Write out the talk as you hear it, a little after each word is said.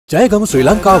ජයගමු ශ්‍රී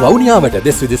ලංකා වවුනියාවට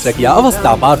දෙස් විදෙස් රැකියා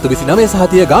අවස්ථා මාර්තු 29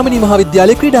 සහතිය ගාමිණී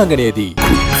මහාවිද්‍යාලයේ ක්‍රීඩාංගණයේදී.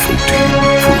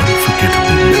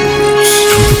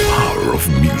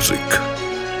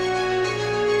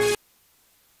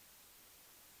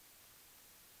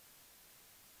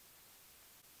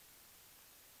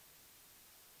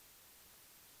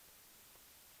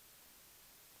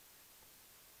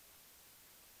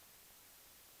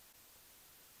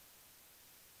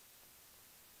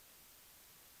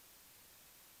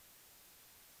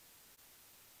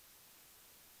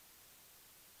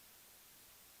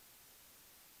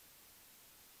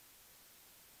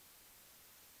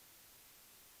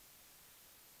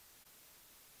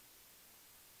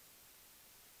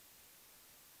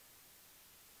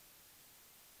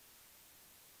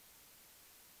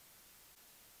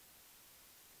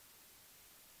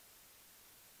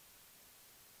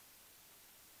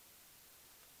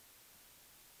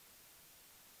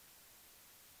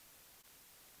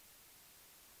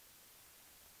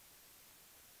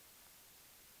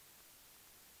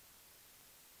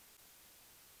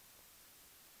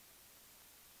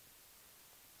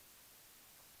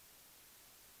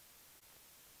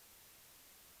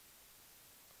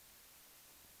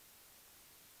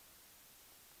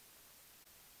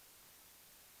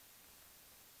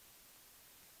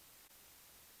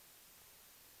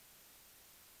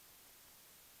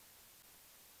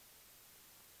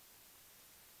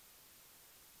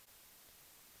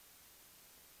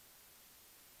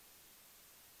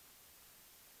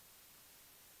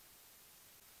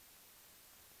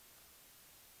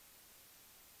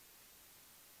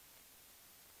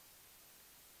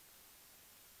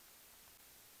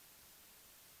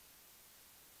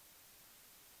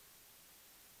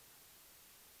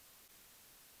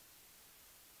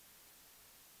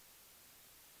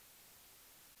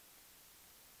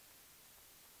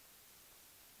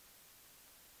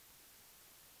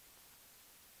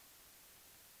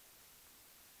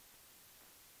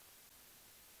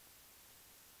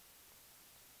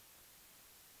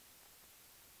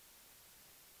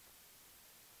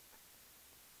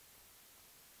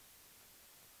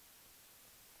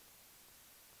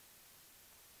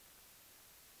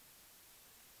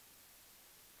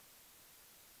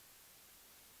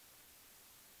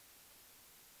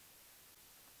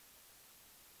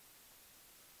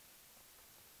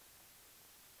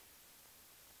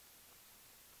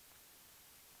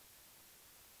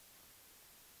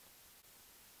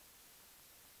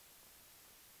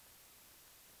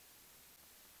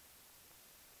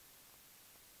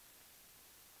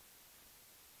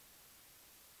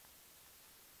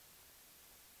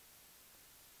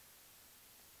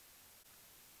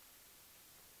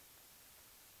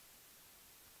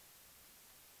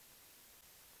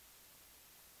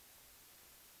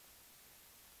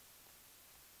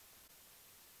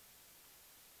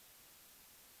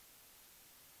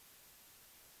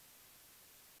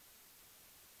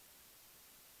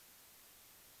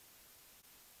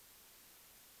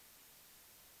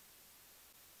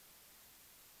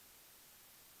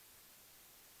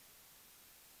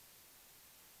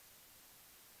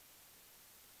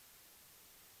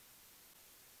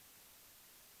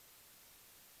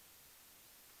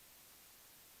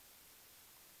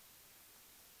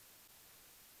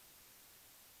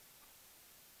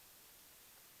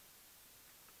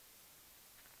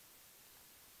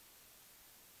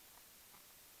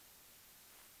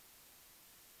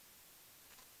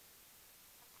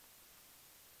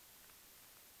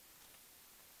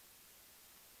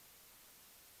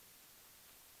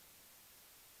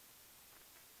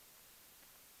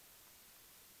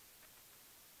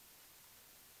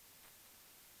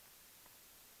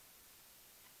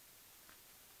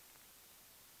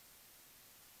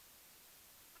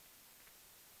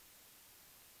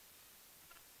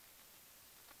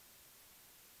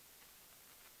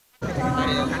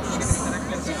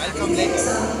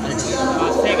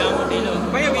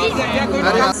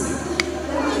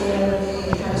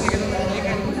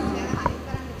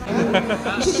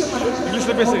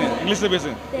 English lebih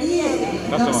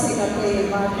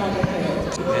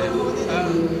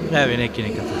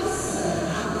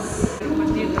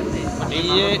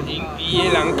ඊයේ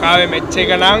ලංකාවේ මැච්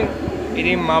එක නම්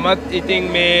ඉතින් මමත් ඉතින්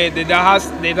මේ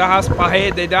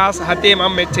 2005 2007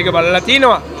 මම මැච් එක බලලා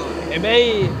තිනවා.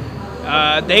 හැබැයි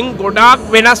දැන් ගොඩාක්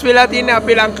වෙනස් වෙලා තියෙන්නේ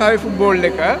අපේ ලංකාවේ ෆුට්බෝල්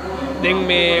එක. දැන්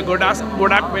මේ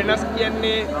ගොඩක් වෙනස්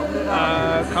කියන්නේ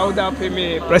කවුද අපේ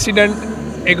මේ ප්‍රෙසිඩන්ට්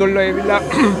ඒගොල්ලෝ එවිලා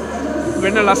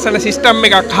වෙන ලස්සන සිස්ටම්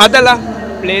එකක් හදලා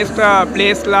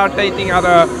ප්ලේස්ලාට ඉතින් අර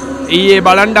ඊයේ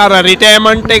බලන්න අර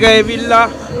රිටයර්මන්ට් එක එවිලා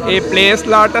ඒ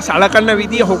ප්ලේස්ලාට සලකන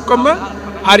විදිය ඔක්කොම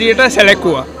හරියට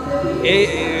සැලකුවා.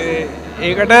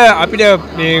 ඒකට අපිට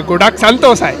මේ ගොඩක්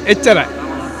සන්තෝසයි. එච්චරයි.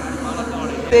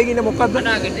 ඒකින මොකක්ද?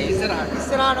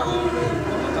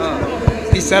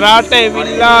 ඉස්සරහට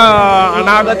එවිල්ලා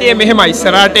අනාගතයේ මෙහෙම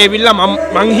ඉස්සරහට එවිල්ලා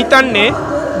මං හිතන්නේ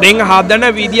දැන් හදන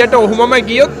විදියට ඔහොමම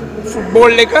ගියොත්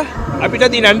ෆුට්බෝල් එක අපිට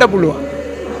දිනන්න පුළුවන්.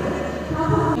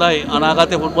 හොඳයි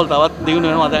අනාගතයේ ෆුට්බෝල් තවත් දියුණු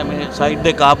වෙනවා. දැන් මේ සයිඩ්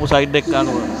එක ආපු සයිඩ් එක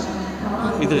ගන්නවා.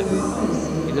 ඉතින්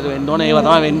වෙන්න ඕනේ ඒවා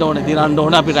තමයි වෙන්න ඕනේ. දිනන්න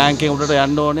ඕනේ අපි රෑන්කින් උඩට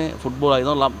යන්න ඕනේ. ෆුට්බෝල්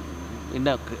ඉන්න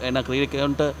එන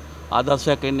ක්‍රීඩකයන්ට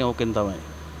ආදර්ශයක් එන්නේ ඕකෙන් තමයි.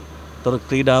 තොර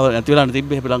ක්‍රීඩාව නැති වෙලා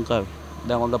තිබ්බේ ශ්‍රී ලංකාවේ.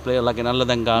 දැන් හොඳ ප්ලේයර්ලා ගෙනල්ලා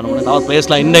දැන් ගන්න ඕනේ. තවත්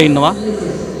ප්ලේයර්ස්ලා ඉන්නවා.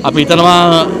 අපි හිතනවා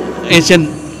ඒෂියන්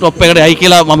টොප් එකට යයි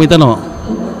කියලා මම හිතනවා.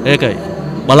 ඒකයි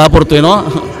බලාපොරොත්තු වෙනවා.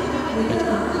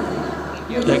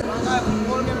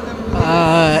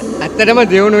 ඇත්තටම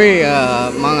දියුණුයි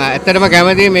මම ඇත්තටම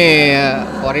කැමතියි මේ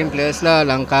ෆොරින් ප්ලේයර්ස්ලා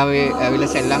ලංකාවේ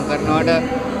ඇවිල්ලා සෙල්ලම් කරනවට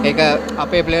ඒක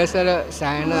අපේ ප්ලේයර්ස්ලා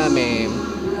සෑහෙන මේ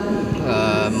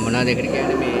මොනවද ඒකට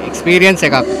කියන්නේ මේ එක්ස්පීරියන්ස්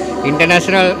එකක්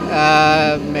ඉන්ටර්නැෂනල්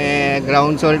මේ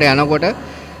ග්‍රවුන්ඩ්ස් වලට යනකොට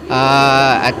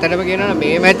ඇත්තටම කියනවා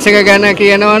මේ මැච් එක ගැන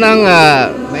කියනවා නම්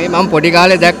මේ මම පොඩි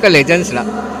කාලේ දැක්ක ලෙජන්ඩ්ස්ලා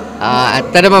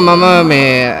ඇත්තටම මම මේ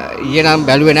ඊයේ නම්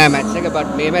බැලුවේ නෑ මැච් එක බට්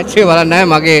මේ මැච් එක බලන්න නෑ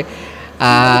මගේ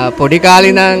පොඩි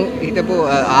කාලේ නම් හිටපු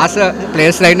ආස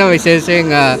ප්ලේයර්ස්ලා ඉන්නවා විශේෂයෙන්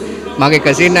මගේ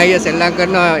කසින් අයියා සෙල්ලම්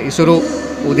කරන ඉසුරු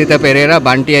උදිත පෙරේරා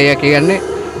බන්ටි අයියා කියන්නේ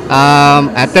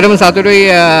ඇත්තටම සතුටුයි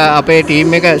අපේ ටීම්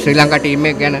එක ශ්‍රී ලංකා ටීම්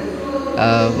එක ගැන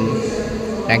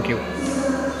thank you.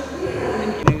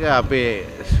 මේක අපේ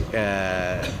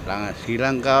ශ්‍රී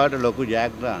ලංකාවට ලොකු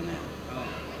ජයග්‍රහණයක්.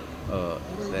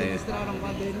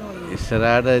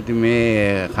 ඉස්සරහට ඉතින් මේ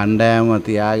කණ්ඩායම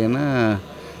තියාගෙන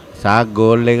සාක්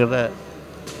ගෝල් එකට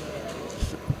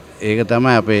ඒක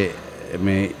තමයි අපේ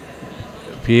මේ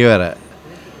පීවර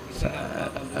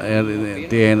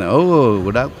තියෙන ඔව්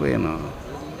ගොඩක් වෙනවා.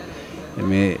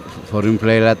 මේ ෆොරින්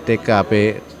ප්ලේයර්ලත් එක්ක අපේ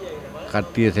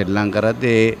කට්ටිය සෙල්ලම්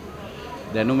කරද්දී ඒ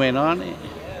දැනුම එනවනේ.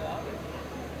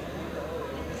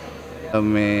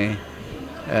 මේ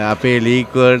අපේ ලීග්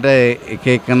වලට එක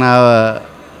එකනාව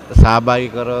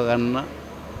සහභාගී කරව ගන්න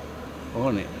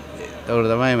ඕනේ. ඒක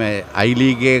තමයි මේ අයි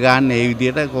ලීග් එක ගන්න ඒ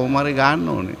විදිහට කොහොම හරි ගන්න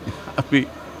ඕනේ. අපි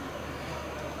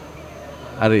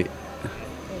හරි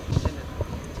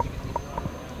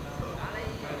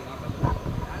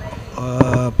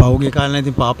පහුගිය කාලේ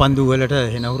ඉතින් පාපන්දු වලට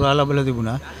හෙනහුරා ලැබලා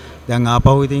තිබුණා. දැන්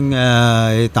ආපහු ඉතින්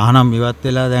ඒ තහනම් ඉවත්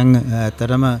වෙලා දැන්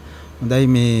ඇත්තටම හොඳයි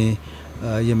මේ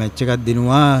ඊයේ මැච් එකක්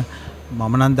දිනුවා.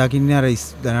 මම නම් දකින්නේ අර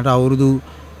දැනට අවුරුදු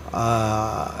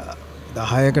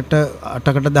 10කට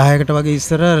 8කට 10කට වගේ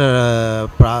ඉස්සර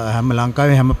හැම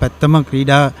ලංකාවේ හැම පැත්තම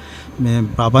ක්‍රීඩා මේ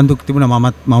පාපන්දු තිබුණා.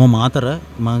 මම මාතර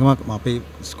මම අපේ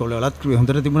ඉස්කෝලේ වලත්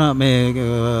හොඳට තිබුණා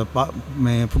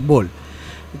මේ ෆුට්බෝල්.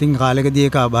 ඉතින් කාලෙකදී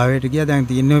ඒක අභාවයට ගියා. දැන්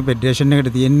තියෙන්නේ ෆෙඩරේෂන් එකට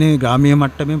තියෙන්නේ ග්‍රාමීය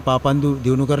මට්ටමින් පාපන්දු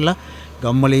දියුණු කරලා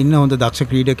ගම්වල ඉන්න හොඳ දක්ෂ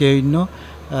ක්‍රීඩකයෝ ඉන්නෝ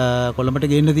කොළඹට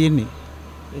ගේන්න තියෙන්නේ.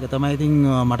 ඒක තමයි ඉතින්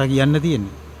මට කියන්න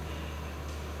තියෙන්නේ.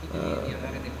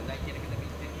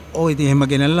 ඔව් ඉතින් එහෙම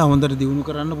ගෙනල්ලා හොඳට දියුණු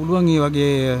කරන්න පුළුවන්. ඒ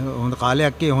වගේ හොඳ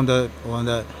කාලයක් හොඳ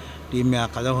ටීම්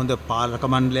එකක් අද හොඳ පාලක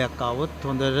මණ්ඩලයක් ආවොත්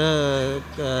හොඳට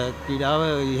ක්‍රීඩාව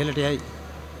ඉහළට යයි.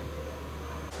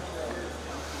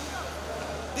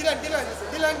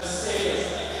 Dylan.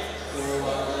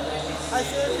 I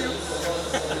saved you.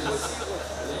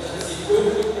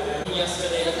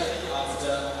 Yesterday,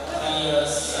 after 3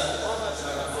 years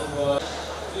football,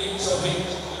 clean showing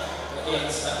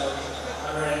against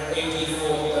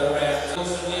 184 red.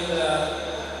 Those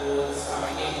goals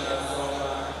coming in from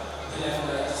the left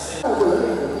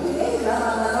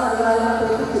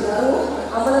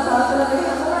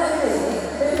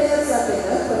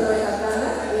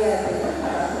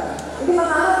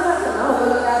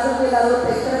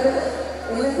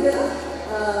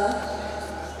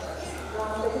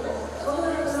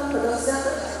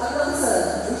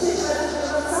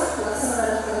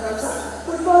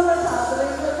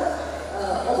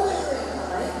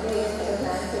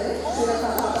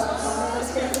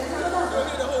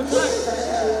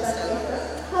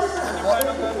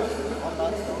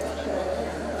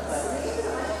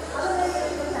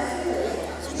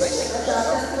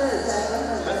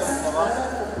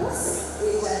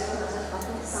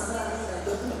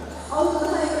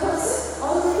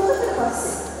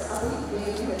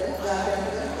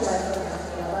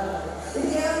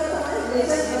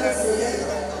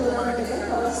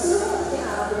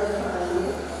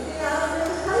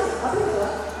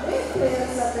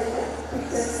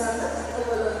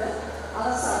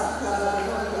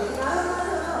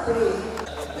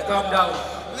Come down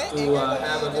to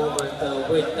have a moment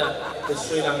with the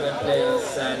Sri Lankan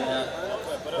players, and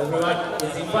everyone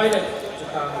is invited to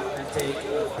come and take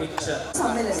a picture.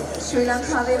 සම්මේලනයේ ශ්‍රී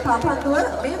ලංකාවේ පාපන්දුව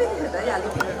මේ විදිහට යලි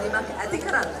පිළිවීමක් ඇති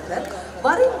කරන්නට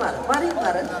වරින්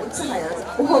වර උත්සාහයක්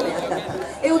බොහෝමයක් ගත්තා.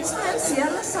 ඒ උත්සාහය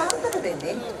සියල්ල සාර්ථක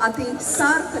වෙන්නේ අති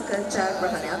සාර්ථක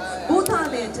ජයග්‍රහණයක්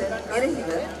භූතානයට එරෙහිව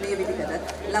මේ විදිහට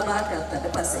ලබා ගත්තට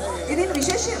පස්සේ. ඉතින්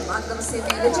විශේෂයෙන්ම අන්දමසේ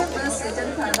මේ ලෙජන්ඩ්ස්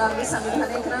ලෙජන්ඩ් කණ්ඩායම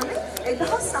සංවිධානය කරන්නේ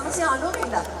 1990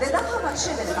 ඉඳන් 2000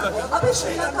 වර්ෂය වෙනකම් අපේ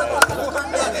ශ්‍රී ලංකා පාපන්දු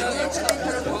කණ්ඩායම නියෝජනය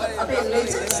කරපු අපේ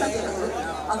ලෙජන්ඩ්ස් අතරතුර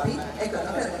අපි ඒක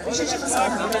කරන විශේෂම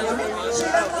සම්මානය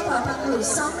ශ්‍රී ලංකා පාපන්දු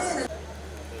සම්මේලනය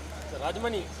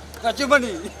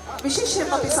රජමණි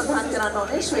විශේෂයෙන්ම අපි සඳහන් කරන්න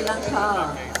ඕනේ ශ්‍රී ලංකා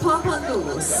පාපන්දු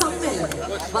සම්මේලනය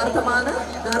වර්තමාන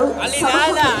ගරු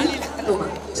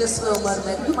සභාපතිතුමා ජස්වර්මර්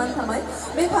මැතිතුමන් තමයි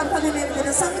මේ පාපන්දු මේ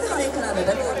විදිහට සංවිධානය කරන්නට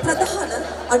ප්‍රධාන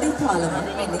අඩිතාලම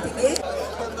වෙන්නේ.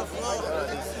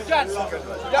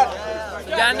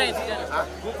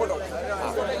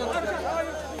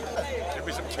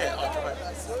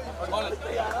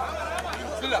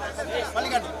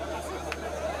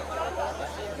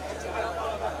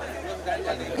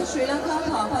 ඉතින් ශ්‍රී ලංකා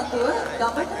පාපන්දුව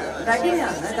ගමට රැගෙන යන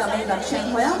ගමේ ලක්ෂයන්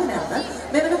හොයාගෙන යන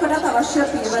මේ වෙනකොට අවශ්‍ය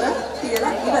පියවර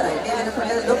තියලා ඉවරයි. මේ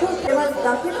වෙනකොට ලොකු ඒවා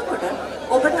දකිනකොට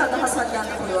ඔබට අදහසක් ගන්න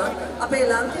පුළුවන් අපේ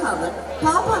ලංකාව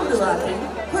පාපන්දුව අතරින්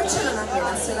කොච්චරනම්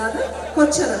වෙනස් වෙලාද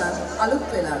කොච්චරනම් අලුත්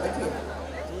වෙලාද කියලා.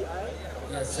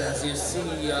 Yes, as you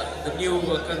see, the new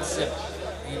concept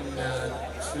in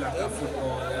Sri Lanka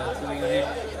football going ahead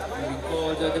will be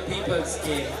called the People's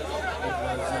Game. It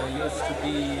was used to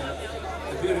be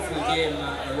a beautiful game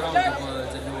around the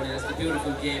world, known as the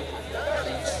beautiful game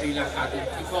in Sri Lanka to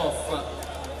kick off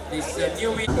this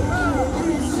new week.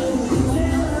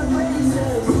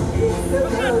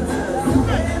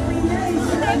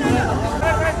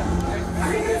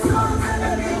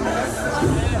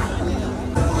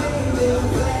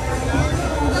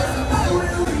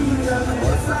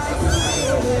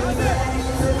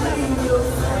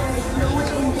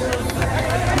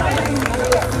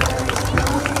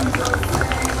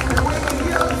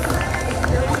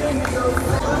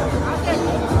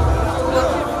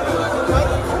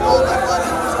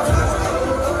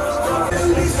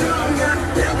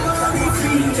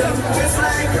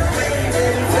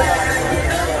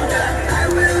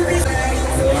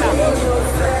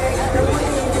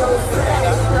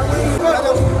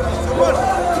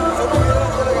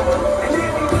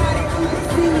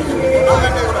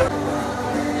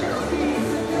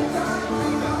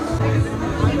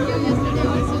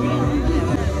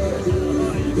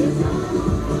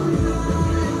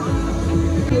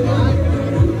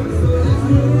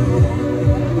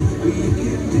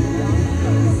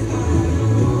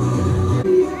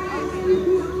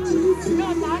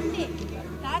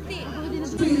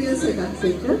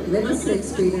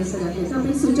 experience එකක් ඒක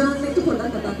අපි සුජාන් එක්ක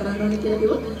පොඩ්ඩක් කතා කරන්න ඕනේ කියලා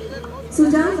කිව්වොත්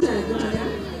සුජාන් ජයග්‍රහණය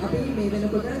අපි මේ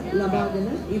වෙනකොට ලබාගෙන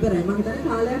ඉවරයි. මම හිතන්නේ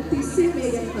කාලයක් තිස්සේ මේ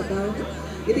ගැන කතා වුණා.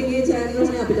 ඉතින් මේ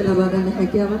ජයග්‍රහණය අපිට ලබා ගන්න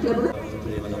හැකියාවක් ලැබුණා.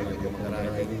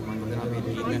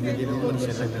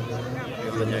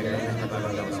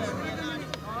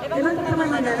 ඒවත් තමයි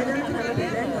මම දැනගන්න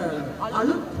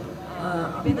අලුත්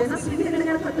අපි වෙනස් විදිහකට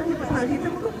ගැන කතා කරලා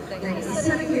හිතමුකෝ. දැන්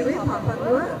ඉස්සර කිව්වේ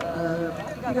පාපන්දුව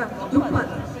දුප්පත්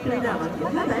ක්‍රීඩාවක්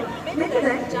කියලා. හැබැයි මේක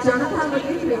දැන්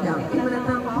ජනතාවගේ ක්‍රීඩාවක්. එහෙම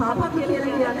නැත්නම් පාපන්දු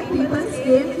කියලා කියන්නේ people's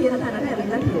game කියන තැනට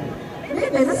ඇවිල්ලා තියෙනවා. මේ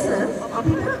වෙනස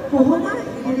අපිට කොහොම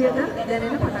ඉදිරියට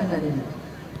දැනෙන්න පටන් ගන්නද?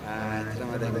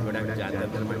 ඇත්තටම දැන් ගොඩක්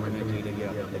ජාත්‍යන්තර මට්ටමේ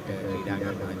ක්‍රීඩකයෝ අපිට ක්‍රීඩා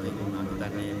කරනවා. ඉතින් මම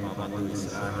දන්නේ පාපන්දු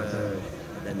ඉස්සරහට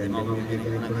දැන් දෙමව්පියෝ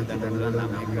කෙනෙකුට හිතන්න පුළුවන්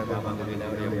නම් මේක පාපන්දු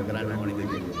ක්‍රීඩාවට යොමු කරන්න ඕනේ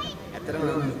කියලා. ඇත්තටම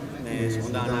මේ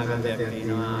සුන්දර අනාගතයක්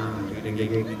තියෙනවා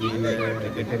ක්‍රීඩකයෙක් විදිහට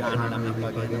ක්‍රිකට් ගහන ළමෙක්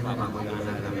වගේ පාපන්දු ගහන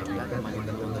ළමෙක් මම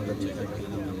හිතනවා හොඳ ප්‍රොජෙක්ට් එකක්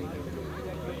තියෙනවා.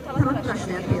 තවත්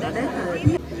ප්‍රශ්නයක් තියෙනවා. දැන්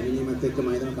එක්ක මම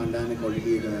හිතන කණ්ඩායමේ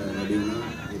ක්වොලිටි එක වැඩි වුණා.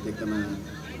 ඒත් එක්කම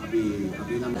අපි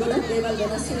නම් ගොඩක් දේවල්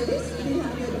වෙනස් වෙන්නේ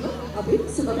අපි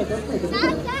සුබපතක්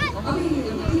හදනවා. අපි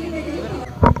ටීම් එකේ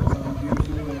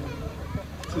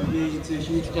to be it's a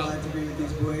huge pride to be with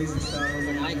these boys and stuff.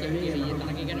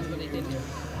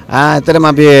 ඇත්තටම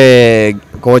අපි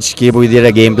කෝච් කියපු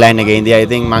විදිහට ගේම් ප්ලෑන් එකේ ඉඳලා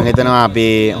ඉතින් මම හිතනවා අපි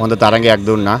හොඳ තරගයක්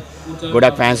දුන්නා.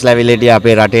 ගොඩක් ෆෑන්ස්ලා ඇවිල්ලා හිටියා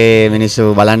අපේ රටේ මිනිස්සු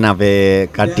බලන්න අපේ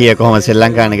කට්ටිය කොහොමද ශ්‍රී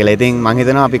ලංකාවේ කියලා. ඉතින් මම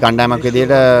හිතනවා අපි කණ්ඩායමක්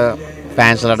විදිහට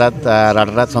ෆෑන්ස්ලාටත්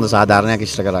රටටත් හොඳ සාධාරණයක්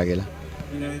ඉෂ්ට කරා කියලා.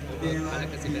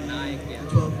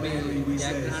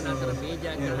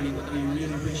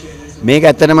 මේක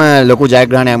ඇත්තටම ලොකු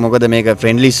ජයග්‍රහණයක්. මොකද මේක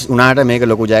ෆ්‍රෙන්ඩ්ලිස් වුණාට මේක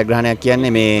ලොකු ජයග්‍රහණයක්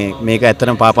කියන්නේ මේක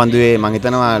ඇත්තටම පාපන්දුවේ මම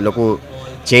හිතනවා ලොකු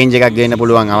චේන්ජ් එකක් ගේන්න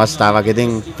පුළුවන් අවස්ථාවක්. ඉතින්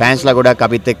ෆෑන්ස්ලා ගොඩක්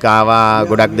අපිත් එක්ක ආවා.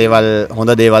 ගොඩක් දේවල්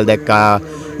හොඳ දේවල් දැක්කා.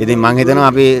 ඉතින් මම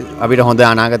හිතනවා අපිට හොඳ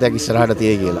අනාගතයක් ඉස්සරහට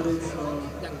තියෙයි කියලා.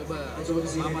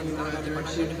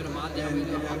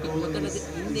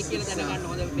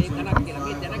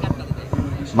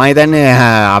 මම හිතන්නේ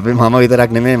අපි මම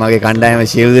විතරක් නෙමෙයි මගේ කණ්ඩායම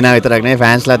සියලු දෙනා විතරක් නෙමෙයි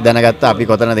ෆෑන්ස්ලාත් දැනගත්තා අපි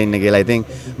කොතනද ඉන්නේ කියලා. ඉතින්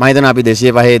මම හිතනවා අපි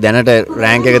 205 දැනට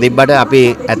රෑන්ක් එක තිබ්බට අපි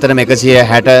ඇත්තටම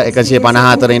 160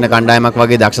 154 ඉන්න කණ්ඩායමක්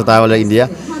වගේ දක්ෂතාවවල ඉන්දියා.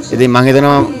 ඉතින් මම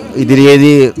හිතනවා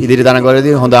ඉදිරියේදී ඉදිරි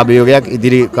තරඟවලදී හොඳ අභියෝගයක්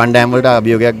ඉදිරි කණ්ඩායම් වලට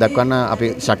අභියෝගයක් දක්වන්න අපි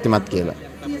ශක්තිමත් කියලා.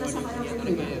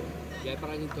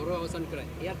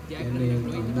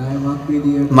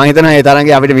 මම හිතනවා ඒ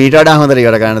තරඟේ අපිට මීට වඩා හොඳට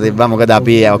ඉවර කරන්න තිබ්බා. මොකද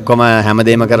අපි ඔක්කොම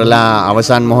හැමදේම කරලා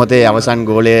අවසන් මොහොතේ අවසන්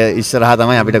ගෝලය ඉස්සරහා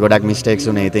තමයි අපිට ගොඩක් මිස්ටේක්ස්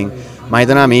උනේ. ඉතින් මම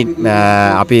හිතනවා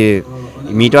අපි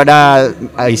මීට වඩා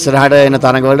ඉස්සරහට එන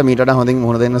තරඟවලට මීට වඩා හොඳින්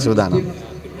මුහුණ දෙන්න සූදානම්.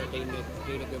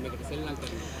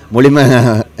 මුලින්ම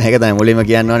ඒක තමයි මුලින්ම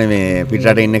කියන්න ඕනේ මේ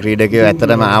පිටරට ඉන්න ක්‍රීඩකයෝ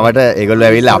ඇත්තටම ආවට ඒගොල්ලෝ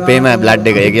ඇවිල්ලා අපේම බ්ලඩ්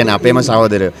එක ඒ කියන්නේ අපේම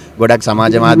සහෝදරයෝ ගොඩක්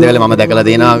සමාජ මාධ්‍යවල මම දැකලා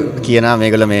තියෙනවා කියනවා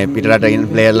මේගොල්ලෝ මේ පිටරට ඉන්න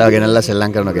ප්ලේයර්ලා ගෙනල්ලා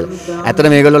සෙල්ලම් කරනවා කියලා. ඇත්තට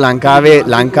මේගොල්ලෝ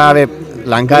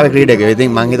ලංකාවේ ක්‍රීඩකයෝ. ඉතින්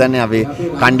මම හිතන්නේ අපි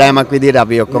කණ්ඩායමක් විදියට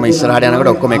අපි ඔක්කොම ඉස්සරහට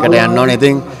යනකොට ඔක්කොම එකට යන්න ඕනේ.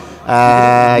 ඉතින්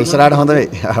ඉස්සරහට හොඳ වෙයි.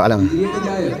 බලමු.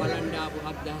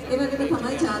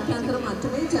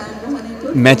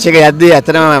 මැච් එක යද්දී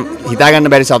ඇත්තටම හිතා ගන්න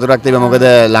බැරි සතුටක් තිබ්බා. මොකද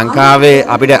ලංකාවේ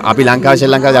අපි ලංකාවේ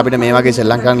ශ්‍රී ලංකාවේ අපිට මේ වගේ ශ්‍රී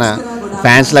ලංකන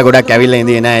ෆෑන්ස්ලා ගොඩක් ඇවිල්ලා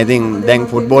ඉඳී නෑ. ඉතින් දැන්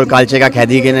ෆුට්බෝල් කල්චර් එකක්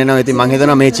හැදීගෙන එනවා. ඉතින් මම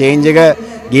හිතනවා මේ චේන්ජ් එක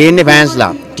ගේන්නේ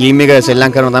ෆෑන්ස්ලා. ටීම් එක ශ්‍රී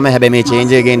ලංකා කරනවා තමයි. හැබැයි මේ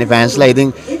චේන්ජ් එක ගේන්නේ ෆෑන්ස්ලා. ඉතින්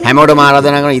හැමෝටම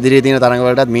ආරාධනා කරනවා ඉදිරියේ තියෙන තරඟ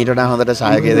වලටත් මීට වඩා හොඳට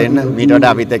සහයෝගය දෙන්න. මීට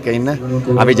වඩා අපිත් එක්ක ඉන්න.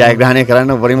 අපි ජයග්‍රහණය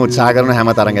කරන්න උපරිම උත්සාහ කරන හැම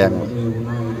තරඟයක්ම.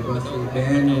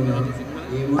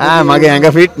 මගේ ඇඟ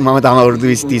ෆිට්. මම තම අවුරුදු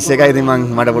 31යි. ඉතින්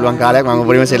මට පුළුවන් කාලයක් මම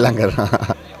උපරිම සෙල්ලම් කරනවා.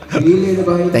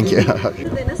 Thank you.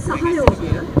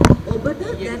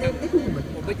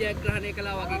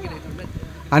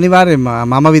 අනිවාර්යයෙන්ම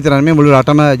මම විතර නෙමෙයි මුළු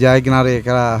රටම ජයග්‍රහණය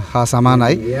කළා හා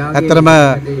සමානයි. ඇත්තටම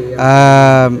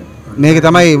මේක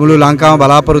තමයි මුළු ලංකාවම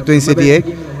බලාපොරොත්තු වෙමින් සිටියේ.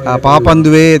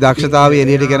 පාපන්දුවේ දක්ෂතාවය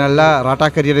එළියට ගෙනල්ලා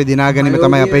රටක් හැටියට දිනා ගැනීම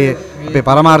තමයි අපේ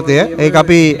පරමාර්ථය. ඒක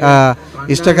අපි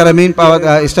ඉෂ්ට කරමින්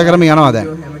යනවා දැන්.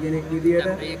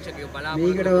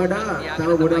 මේකට වඩා තව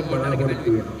ගොඩක් බලාපොරොත්තු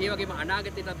වෙනවා. ඒ වගේම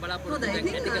අනාගතයටත් බලාපොරොත්තු වෙන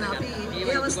ඇති කරගන්න.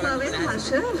 මේ අවස්ථාවේ හර්ෂ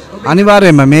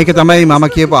අනිවාර්යයෙන්ම මේක තමයි මම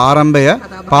කියපු ආරම්භය.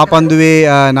 පාපන්දුවේ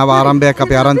නව ආරම්භයක්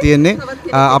අපි අරන් තියෙන්නේ.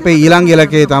 අපේ ඊළඟ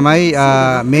ඉලක්කය තමයි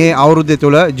මේ අවුරුද්ද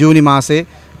තුල ජූනි මාසේ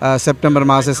සැප්තැම්බර්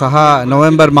මාසේ සහ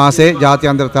නොවැම්බර් මාසේ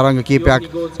ජාත්‍යන්තර තරඟ කීපයක්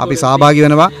අපි සහභාගී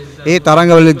වෙනවා. ඒ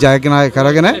තරඟවල ජයග්‍රහණය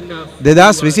කරගෙන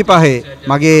 2025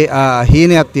 මගේ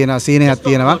සීනයක්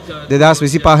තියෙනවා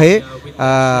 2025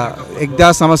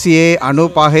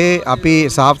 1995 අපි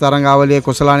සාෆ් තරඟාවලියේ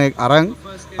කුසලානේ අරන්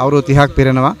අවුරුදු 30ක්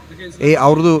පිරෙනවා. ඒ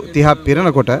අවුරුදු 30ක්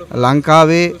පිරෙනකොට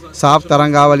ලංකාවේ සාෆ්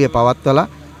තරඟාවලිය පවත්වලා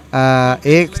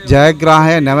ඒ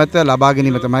ජයග්‍රහණය නැවත ලබා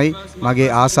ගැනීම තමයි මගේ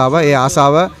ආසාව. ඒ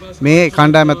ආසාව මේ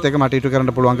කණ්ඩායමත් එක්ක මට ඉටු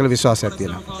කරන්න පුළුවන් කියලා විශ්වාසයක්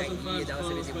තියෙනවා.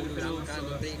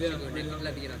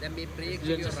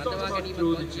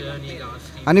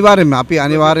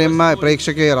 අනිවාර්යයෙන්ම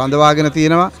ප්‍රේක්ෂකයෝ රඳවාගෙන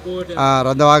තියෙනවා.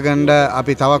 රඳවාගන්න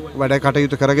අපි තවක් වැඩ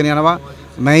කටයුතු කරගෙන යනවා.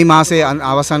 මැයි මාසයේ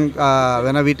අවසන්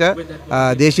වෙන විට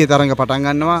දේශීය තරඟ පටන්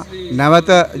ගන්නවා. නැවත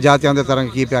ජාත්‍යන්තර තරඟ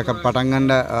කීපයක් අපි පටන් ගන්න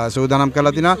සූදානම්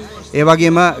කරලා තිනවා. ඒ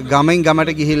වගේම ගමෙන් ගමට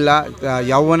ගිහිල්ලා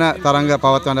යෞවන තරඟ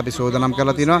පවත්වන්න අපි සූදානම්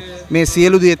කරලා තිනවා. මේ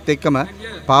සියලු දේත් එක්කම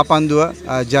පාපන්දුව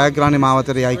ජයග්‍රහණ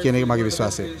මාවතට යයි කියන එක මගේ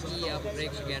විශ්වාසය.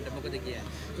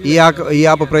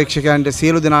 ඊයාපු ප්‍රේක්ෂකයන්ට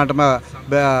සියලු දෙනාටම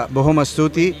බොහොම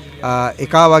ස්තුතියි.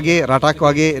 එකා වගේ රටක්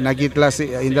වගේ නැගිටලා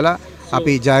ඉඳලා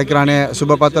අපි ජයග්‍රහණය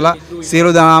සුබපතලා සියලු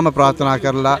දෙනාම ප්‍රාර්ථනා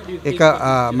කරලා එක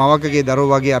මවකගේ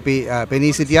දරුවෝ වගේ අපි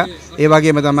පෙනී සිටියා. ඒ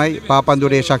වගේම තමයි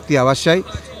පාපන්දුවේ ශක්තිය අවශ්‍යයි.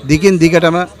 දිගින්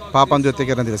දිගටම පාපන්දුවත් එක්ක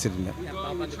රැඳිලා සිටින්න.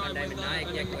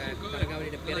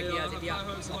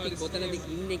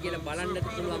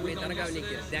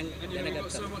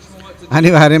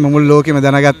 අනිවාර්යයෙන්ම මුළු ලෝකෙම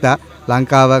දැනගත්තා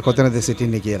ලංකාව කොතනද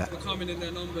සිටින්නේ කියලා.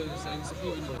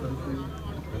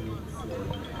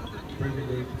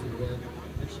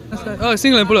 Oh,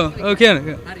 Singland pulo. Okay.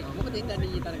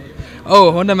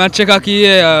 Oh, Honda match එක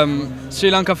කීයේ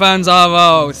Sri Lanka fans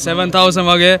ආවා 7,000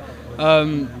 වගේ.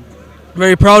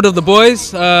 Very proud of the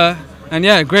boys and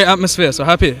yeah, great atmosphere. So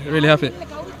happy, really happy.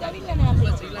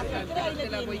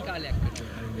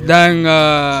 දැන්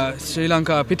ශ්‍රී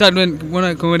ලංකා පිටත් මොන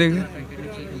කොහොමද?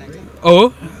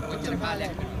 ඔව්.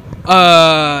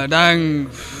 දැන්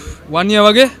 1 year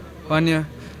වගේ 1 year.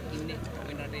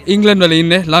 ඉංග්ලන්ඩ් වල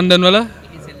ඉන්නේ ලන්ඩන් වල.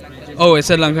 ඔව්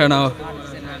ශ්‍රී ලංකාව.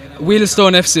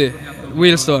 Wheelstone FC.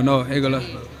 Wheelstone. ඔව් ඒගොල්ලෝ.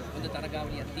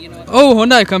 ඔව්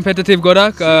හොඳයි competitive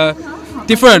ගොඩක්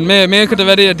different මේකට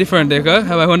very different එක.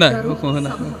 හැබැයි හොඳයි.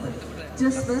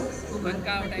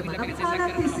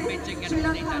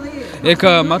 ඒක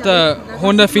මට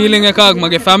හොඳ ෆීලිං එකක්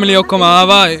මගේ ෆැමිලි ඔක්කොම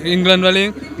ආවා ඉංග්ලන්ඩ්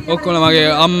වලින් ඔක්කොම මගේ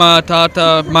අම්මා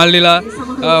තාත්තා මල්ලිලා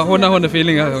හොඳ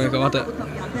ෆීලිං එකක් මේක මට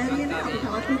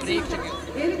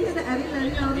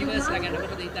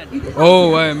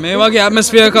ඔව් මේ වගේ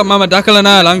ඇට්මොස්ෆියර් එකක් මම දැකලා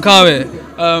නැහැ ලංකාවේ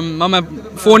මම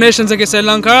ෆෝර් නේෂන්ස් එකේ ශ්‍රී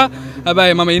ලංකාව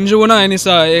හැබැයි මම ඉන්ජු වුණා ඒ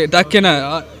නිසා ඒ දැක්කේ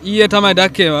නැහැ ඊයේ තමයි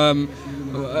දැක්කේ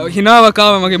හිනාවක්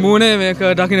ආව මගේ මූණේ මේක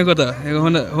දකින්නකොට ඒක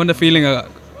හොඳ ෆීලිං එකක්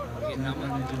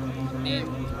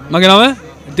මගේ නම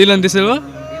ඩිලන් දිසිල්වා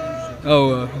ඔව්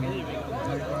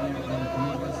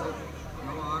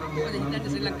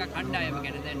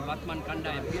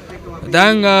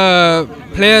දැන්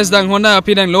players දැන් හොඳ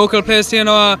අපි දැන් local players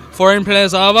තියෙනවා foreign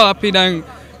players ආවා අපි දැන්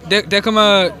දෙකම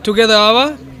together ආවා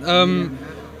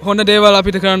හොඳ දේවල්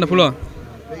අපිට කරන්න පුළුවන්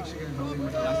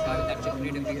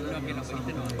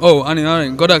ඔව්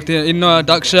අනිවාර්යෙන් ගොඩක් ඉන්නවා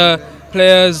දක්ෂ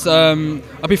players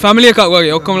අපි family එකක්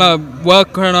වගේ ඔක්කොමලා work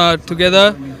කරනවා together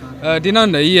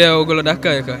දිනන්න ඊයේ ඔයගොල්ලෝ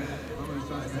දැක්කා ඒක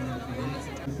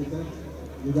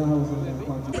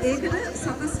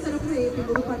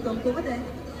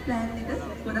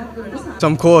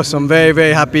Of course, I'm very,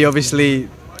 very happy, obviously,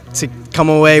 to come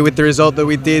away with the result that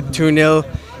we did, 2-0,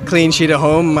 clean sheet at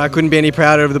home. I couldn't be any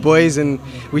prouder of the boys, and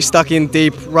we stuck in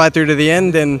deep right through to the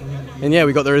end, and yeah,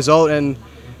 we got the result, and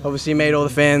obviously made all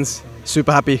the fans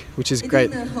super happy, which is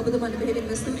great.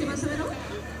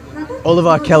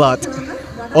 Oliver Kellart.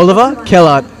 Oliver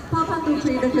Kellart.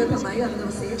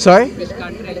 Sorry?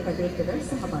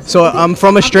 So I'm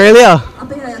from Australia.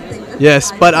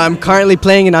 Yes, but I'm currently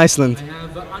playing in Iceland.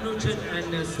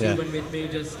 Yeah.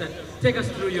 Take us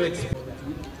through your experience.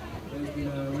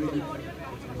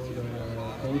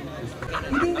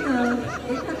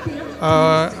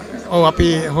 ඔව් අපි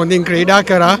හොඳින් ක්‍රීඩා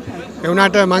කරා ඒ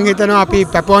වුණාට මම හිතනවා අපි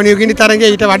පැපුවා නිව්ගිනි තරඟේ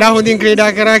ඊට වඩා හොඳින්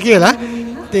ක්‍රීඩා කරා කියලා.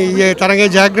 ඉතින් ඊයේ තරඟේ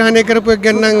ජයග්‍රහණය කරපු එක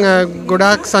ගැන නම්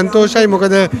ගොඩාක් සන්තෝෂයි.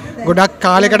 මොකද ගොඩක්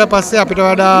කාලයකට පස්සේ අපිට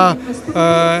වඩා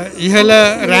ඉහළ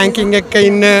රෑන්කින් එකක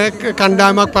ඉන්න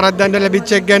කණ්ඩායමක් පරද්දන්න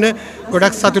ලැබිච්ච එක ගැන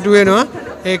ගොඩක් සතුටු වෙනවා.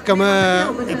 ඒකම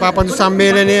පාපන්දු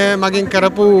සම්මේලනය මගින්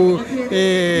කරපු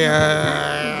ඒ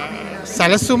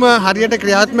සැලසුම හරියට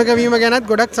ක්‍රියාත්මක වීම ගැනත්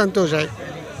ගොඩක් සන්තෝෂයි.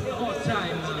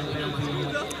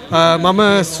 මම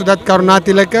සුදත්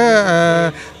කරුණාතිලක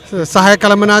සහාය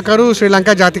කළමනාකරු ශ්‍රී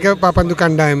ලංකා ජාතික පාපන්දු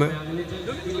කණ්ඩායම